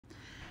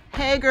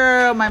Hey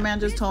girl, my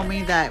man just told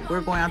me that we're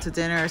going out to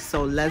dinner,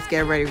 so let's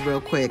get ready real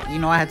quick. You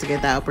know I had to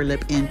get that upper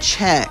lip in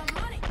check.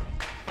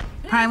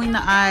 Priming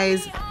the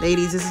eyes.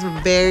 Ladies, this is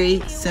a very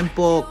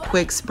simple,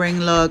 quick spring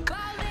look.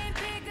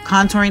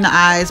 Contouring the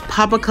eyes,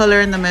 pop a color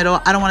in the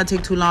middle. I don't want to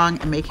take too long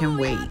and make him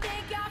wait.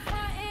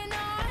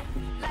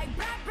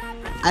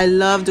 I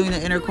love doing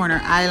the inner corner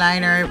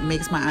eyeliner. It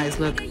makes my eyes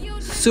look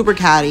super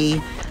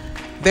catty,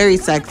 very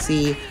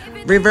sexy.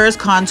 Reverse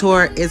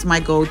contour is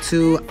my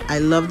go-to. I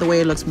love the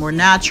way it looks more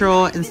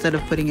natural instead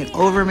of putting it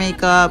over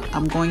makeup.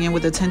 I'm going in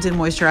with a tinted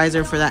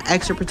moisturizer for that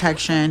extra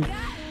protection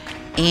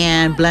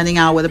and blending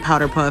out with a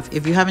powder puff.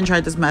 If you haven't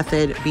tried this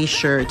method, be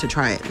sure to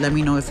try it. Let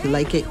me know if you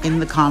like it in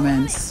the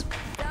comments.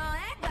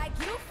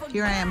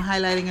 Here I am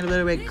highlighting it a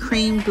little bit,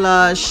 cream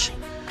blush,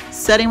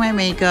 setting my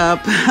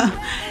makeup,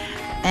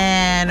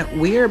 and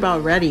we're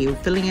about ready.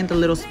 Filling in the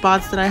little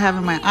spots that I have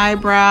in my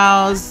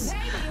eyebrows,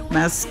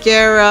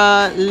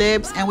 mascara,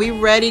 lips, and we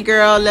ready,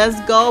 girl.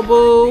 Let's go,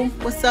 boo.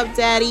 What's up,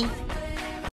 daddy?